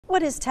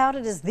What is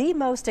touted as the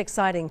most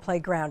exciting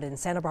playground in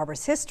Santa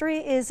Barbara's history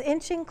is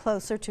inching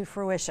closer to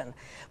fruition.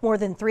 More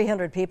than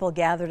 300 people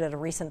gathered at a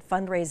recent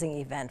fundraising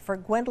event for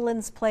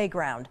Gwendolyn's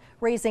playground,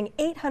 raising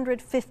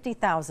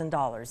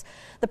 $850,000.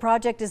 The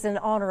project is in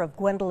honor of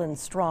Gwendolyn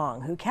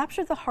Strong, who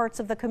captured the hearts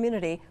of the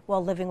community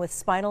while living with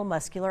spinal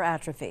muscular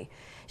atrophy.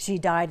 She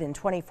died in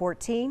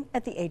 2014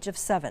 at the age of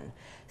 7.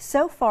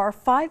 So far,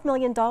 $5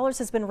 million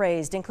has been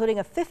raised, including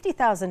a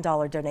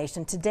 $50,000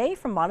 donation today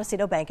from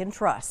Montecito Bank and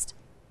Trust.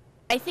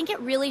 I think it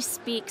really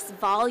speaks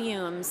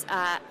volumes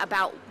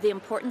about the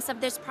importance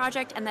of this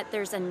project and that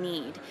there's a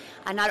need.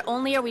 Not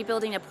only are we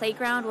building a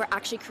playground, we're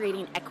actually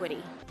creating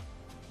equity.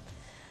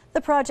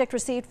 The project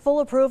received full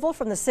approval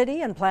from the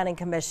City and Planning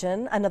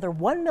Commission. Another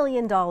 $1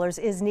 million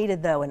is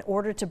needed, though, in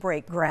order to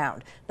break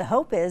ground. The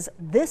hope is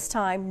this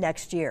time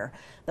next year.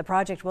 The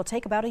project will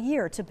take about a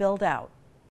year to build out.